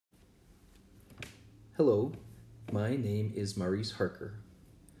Hello, my name is Maurice Harker.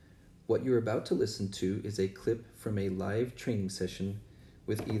 What you're about to listen to is a clip from a live training session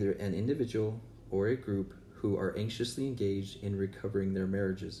with either an individual or a group who are anxiously engaged in recovering their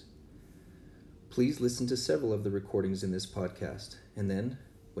marriages. Please listen to several of the recordings in this podcast, and then,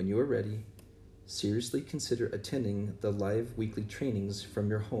 when you are ready, seriously consider attending the live weekly trainings from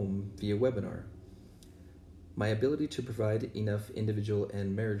your home via webinar. My ability to provide enough individual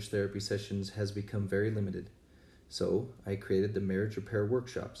and marriage therapy sessions has become very limited, so I created the marriage repair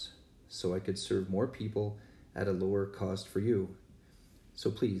workshops so I could serve more people at a lower cost for you.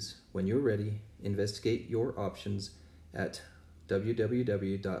 So please, when you're ready, investigate your options at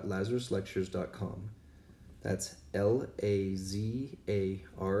www.lazaruslectures.com. That's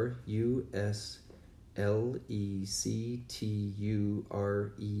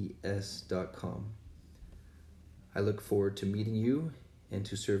LAZARUSLECTURES.com. I look forward to meeting you and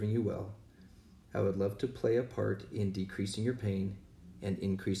to serving you well. I would love to play a part in decreasing your pain and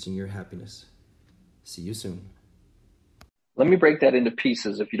increasing your happiness. See you soon. Let me break that into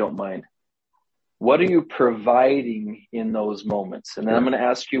pieces if you don't mind. What are you providing in those moments? And then I'm going to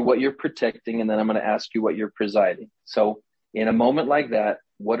ask you what you're protecting, and then I'm going to ask you what you're presiding. So in a moment like that,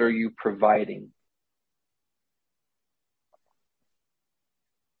 what are you providing?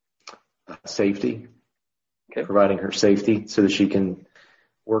 Safety. Okay. Providing her safety so that she can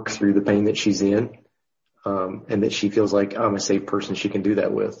work through the pain that she's in, and that she feels like I'm a safe person she can do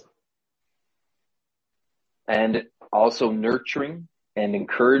that with. And also nurturing and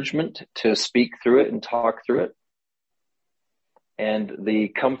encouragement to speak through it and talk through it. And the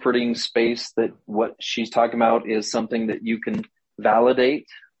comforting space that what she's talking about is something that you can validate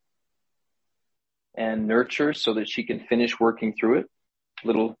and nurture so that she can finish working through it.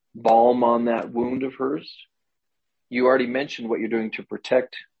 Little balm on that wound of hers. You already mentioned what you're doing to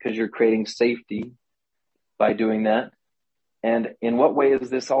protect because you're creating safety by doing that. And in what way is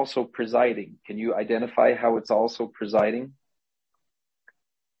this also presiding? Can you identify how it's also presiding?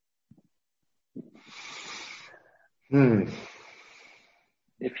 If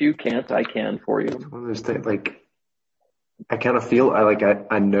you can't, I can for you. It's one of those things, like, I kind of feel,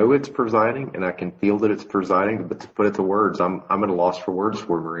 I know it's presiding, and I can feel that it's presiding, but to put it to words, I'm at a loss for words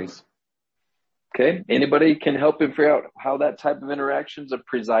for Maurice. Okay. Anybody can help him figure out how that type of interaction is a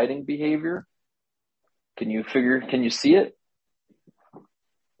presiding behavior? Can you see it?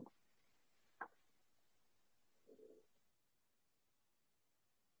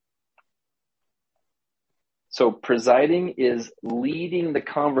 So presiding is leading the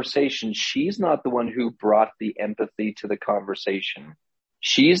conversation. She's not the one who brought the empathy to the conversation.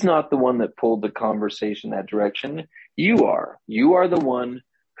 She's not the one that pulled the conversation that direction. You are. You are the one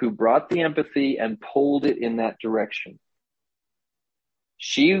who brought the empathy and pulled it in that direction.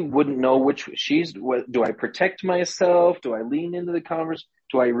 She wouldn't know do I protect myself? Do I lean into the conversation?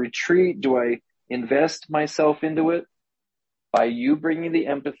 Do I retreat? Do I invest myself into it? By you bringing the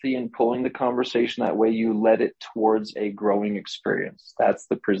empathy and pulling the conversation that way, you led it towards a growing experience. That's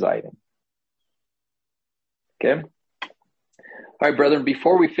the presiding. Okay? All right, brethren,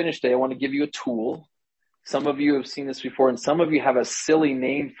 before we finish today, I want to give you a tool. Some of you have seen this before, and some of you have a silly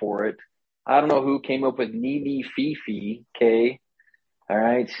name for it. I don't know who came up with Nini Fifi, okay? All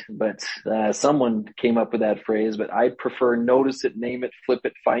right, but someone came up with that phrase, but I prefer notice it, name it, flip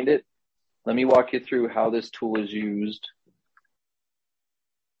it, find it. Let me walk you through how this tool is used.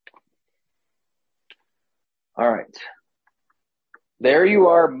 All right. There you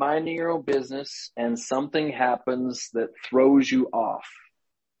are minding your own business and something happens that throws you off.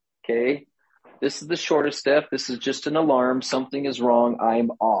 Okay. This is the shortest step. This is just an alarm. Something is wrong.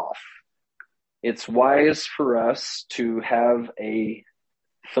 I'm off. It's wise for us to have a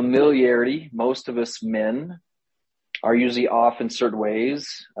familiarity. Most of us men are usually off in certain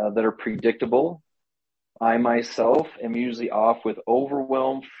ways that are predictable. I myself am usually off with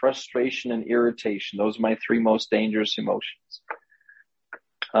overwhelm, frustration, and irritation. Those are my three most dangerous emotions.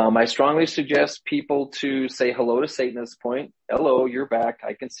 I strongly suggest people to say hello to Satan at this point. Hello, you're back.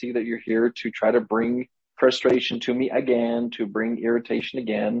 I can see that you're here to try to bring frustration to me again, to bring irritation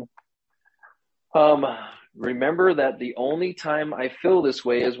again. Remember that the only time I feel this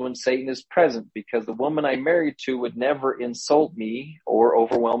way is when Satan is present, because the woman I'm married to would never insult me or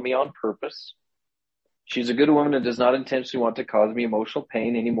overwhelm me on purpose. She's a good woman and does not intentionally want to cause me emotional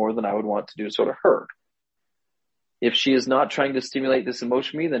pain any more than I would want to do so to her. If she is not trying to stimulate this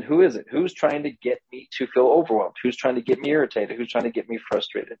emotion in me, then who is it? Who's trying to get me to feel overwhelmed? Who's trying to get me irritated? Who's trying to get me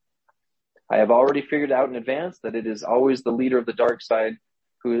frustrated? I have already figured out in advance that it is always the leader of the dark side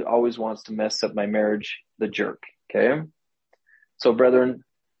who always wants to mess up my marriage, the jerk. Okay? So, brethren,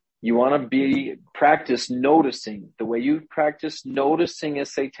 You want to practice noticing. The way you practice noticing a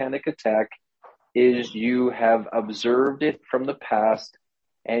satanic attack is you have observed it from the past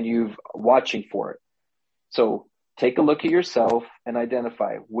and you've watching for it. So take a look at yourself and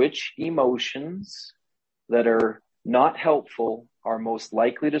identify which emotions that are not helpful are most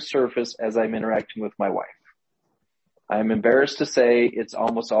likely to surface as I'm interacting with my wife. I'm embarrassed to say it's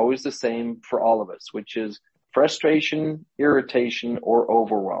almost always the same for all of us, which is frustration, irritation, or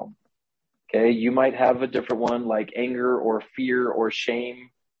overwhelm. Okay, you might have a different one like anger or fear or shame.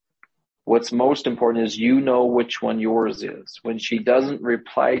 What's most important is you know which one yours is. When she doesn't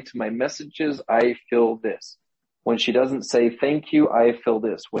reply to my messages, I feel this. When she doesn't say thank you, I feel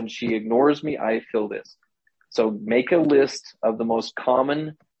this. When she ignores me, I feel this. So make a list of the most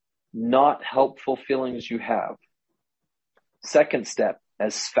common, not helpful feelings you have. Second step,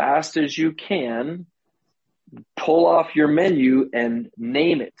 as fast as you can, pull off your menu and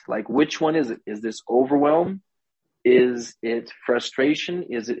name it. Like, which one is it? Is this overwhelm? Is it frustration?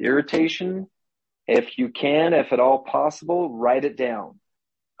 Is it irritation? If you can, if at all possible, write it down.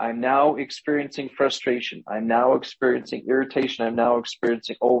 I'm now experiencing frustration. I'm now experiencing irritation. I'm now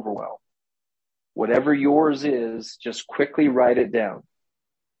experiencing overwhelm. Whatever yours is, just quickly write it down.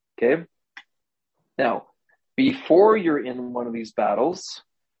 Okay? Now, before you're in one of these battles,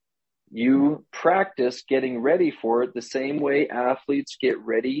 you practice getting ready for it the same way athletes get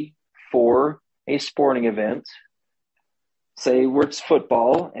ready for a sporting event. Say it's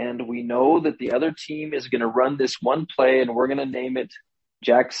football, and we know that the other team is going to run this one play, and we're going to name it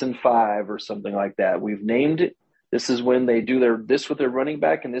Jackson 5 or something like that. We've named it. This is when they do this with their running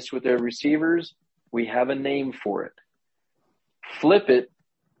back and this with their receivers. We have a name for it. Flip it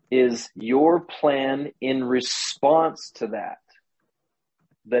is your plan in response to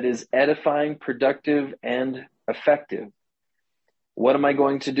that is edifying, productive, and effective. What am I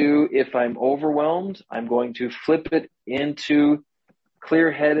going to do if I'm overwhelmed? I'm going to flip it into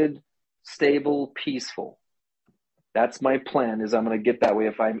clear-headed, stable, peaceful. That's my plan, is I'm going to get that way.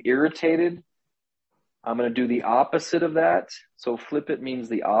 If I'm irritated, I'm going to do the opposite of that. So flip it means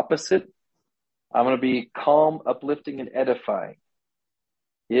the opposite. I'm going to be calm, uplifting, and edifying.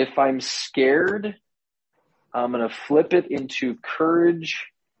 If I'm scared, I'm going to flip it into courage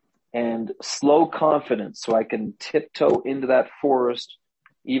and slow confidence so I can tiptoe into that forest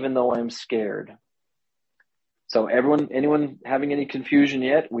even though I'm scared. So anyone having any confusion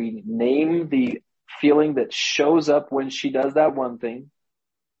yet? We name the feeling that shows up when she does that one thing.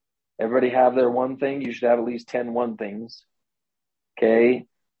 Everybody have their one thing. You should have at least 10 one things. Okay.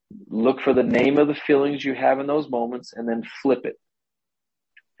 Look for the name of the feelings you have in those moments and then flip it.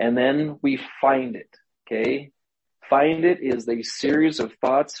 And then we find it. Okay. Find it is a series of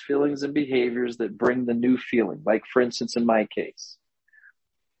thoughts, feelings, and behaviors that bring the new feeling. Like, for instance, in my case,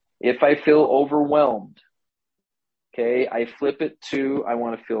 if I feel overwhelmed, okay, I flip it to I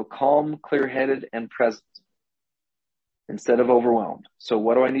want to feel calm, clear-headed, and present instead of overwhelmed. So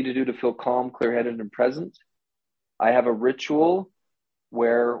what do I need to do to feel calm, clear-headed, and present? I have a ritual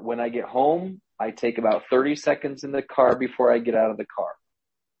where when I get home, I take about 30 seconds in the car before I get out of the car.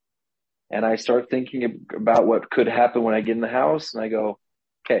 And I start thinking about what could happen when I get in the house. And I go,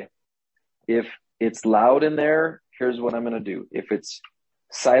 okay, if it's loud in there, here's what I'm going to do. If it's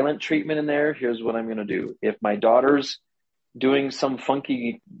silent treatment in there, here's what I'm going to do. If my daughter's doing some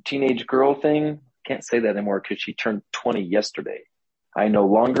funky teenage girl thing, can't say that anymore because she turned 20 yesterday. I no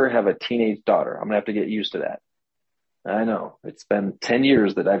longer have a teenage daughter. I'm going to have to get used to that. I know. It's been 10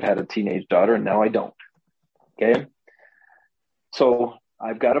 years that I've had a teenage daughter, and now I don't. Okay? So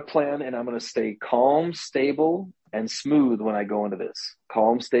I've got a plan, and I'm going to stay calm, stable, and smooth when I go into this.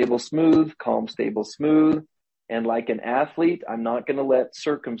 Calm, stable, smooth, calm, stable, smooth. And like an athlete, I'm not going to let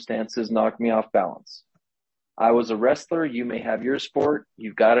circumstances knock me off balance. I was a wrestler. You may have your sport.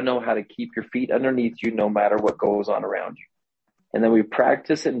 You've got to know how to keep your feet underneath you no matter what goes on around you. And then we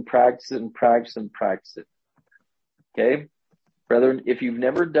practice it and practice it and practice and practice it. Okay? Brethren, if you've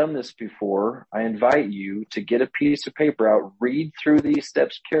never done this before, I invite you to get a piece of paper out, read through these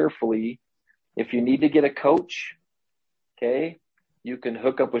steps carefully. If you need to get a coach, okay, you can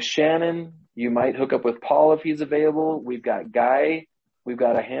hook up with Shannon. You might hook up with Paul if he's available. We've got Guy. We've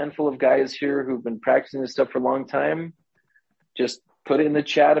got a handful of guys here who've been practicing this stuff for a long time. Just put it in the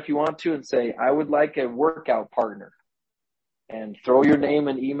chat if you want to and say, I would like a workout partner. And throw your name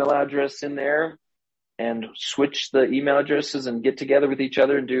and email address in there. And switch the email addresses and get together with each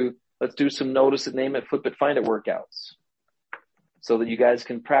other and let's do some notice it, name it, flip it, find it workouts so that you guys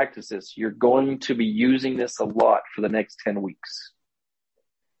can practice this. You're going to be using this a lot for the next 10 weeks.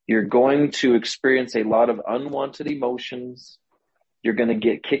 You're going to experience a lot of unwanted emotions. You're going to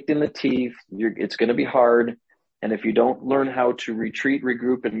get kicked in the teeth. It's going to be hard. And if you don't learn how to retreat,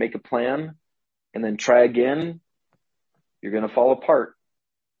 regroup, and make a plan, and then try again, you're going to fall apart.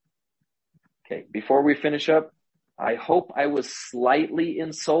 Okay, before we finish up, I hope I was slightly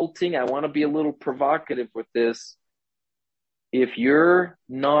insulting. I want to be a little provocative with this. If you're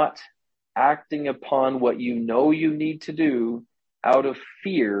not acting upon what you know you need to do out of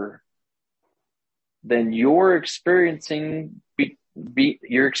fear, then you're experiencing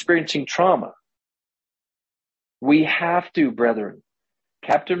trauma. We have to, brethren.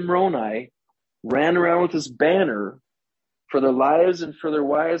 Captain Moroni ran around with his banner for their lives and for their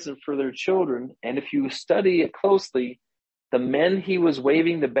wives and for their children. And if you study it closely, the men he was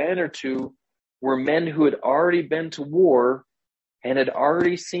waving the banner to were men who had already been to war and had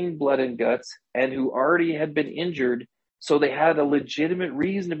already seen blood and guts and who already had been injured. So they had a legitimate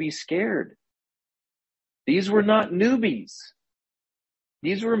reason to be scared. These were not newbies.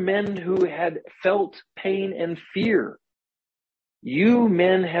 These were men who had felt pain and fear. You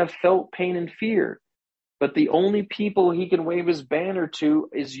men have felt pain and fear, but the only people he can wave his banner to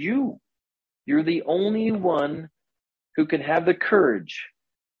is you. You're the only one who can have the courage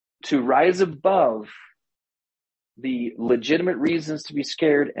to rise above the legitimate reasons to be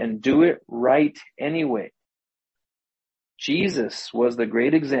scared and do it right anyway. Jesus was the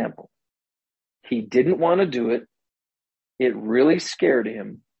great example. He didn't want to do it. It really scared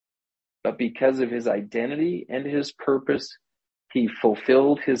him, but because of his identity and his purpose, he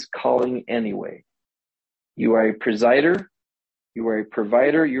fulfilled his calling anyway. You are a presider, you are a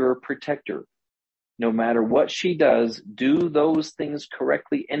provider, you're a protector. No matter what she does, do those things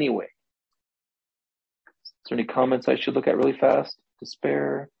correctly anyway. Is there any comments I should look at really fast to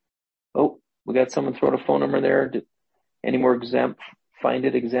spare? Oh, we got someone throwing a phone number there. Any more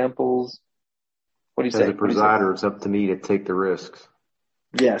examples? What do you say? As a presider, it's up to me to take the risks.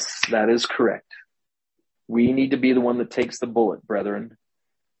 Yes, that is correct. We need to be the one that takes the bullet, brethren,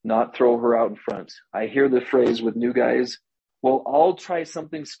 not throw her out in front. I hear the phrase with new guys, well, I'll try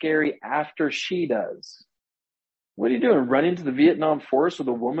something scary after she does. What are you doing? Run into the Vietnam forest with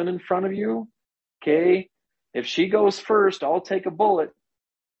a woman in front of you? Okay. If she goes first, I'll take a bullet.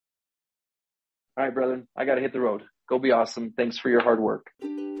 All right, brethren, I got to hit the road. Go be awesome. Thanks for your hard work.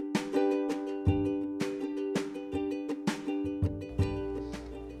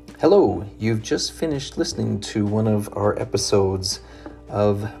 Hello, you've just finished listening to one of our episodes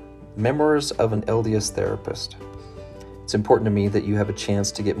of Memoirs of an LDS Therapist. It's important to me that you have a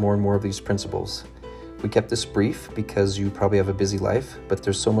chance to get more and more of these principles. We kept this brief because you probably have a busy life, but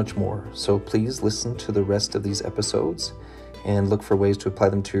there's so much more. So please listen to the rest of these episodes and look for ways to apply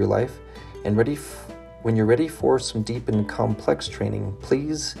them to your life. And when you're ready for some deep and complex training,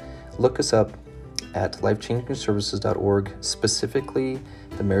 please look us up at lifechangingservices.org, specifically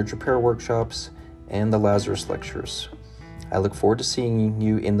the marriage repair workshops and the Lazarus lectures. I look forward to seeing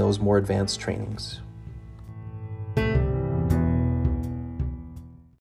you in those more advanced trainings.